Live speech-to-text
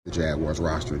the Jaguars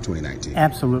roster in 2019?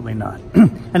 Absolutely not.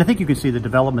 And I think you can see the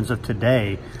developments of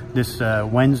today, this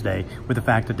Wednesday, with the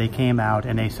fact that they came out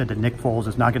and they said that Nick Foles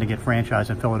is not going to get franchised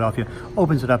in Philadelphia,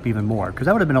 opens it up even more. Because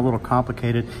that would have been a little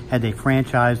complicated had they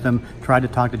franchised them, tried to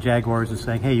talk to Jaguars and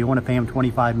saying, hey, you want to pay him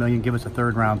 $25 million, give us a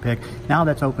third-round pick. Now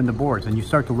that's opened the boards, and you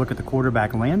start to look at the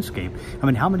quarterback landscape. I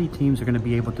mean, how many teams are going to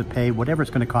be able to pay whatever it's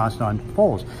going to cost on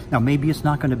Foles? Now, maybe it's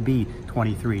not going to be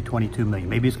 23, 22 million.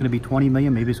 Maybe it's going to be 20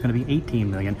 million. Maybe it's going to be 18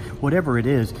 million. Whatever it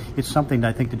is, it's something that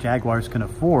I think the Jaguars can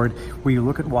afford. Where you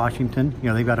look at Washington, you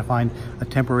know, they've got to find a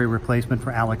temporary replacement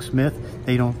for Alex Smith.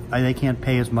 They can't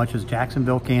pay as much as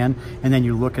Jacksonville can. And then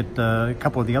you look at a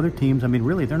couple of the other teams. I mean,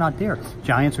 really, they're not there.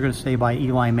 Giants are going to stay by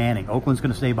Eli Manning. Oakland's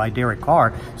going to stay by Derek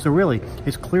Carr. So really,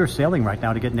 it's clear sailing right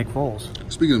now to get Nick Foles.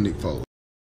 Speaking of Nick Foles,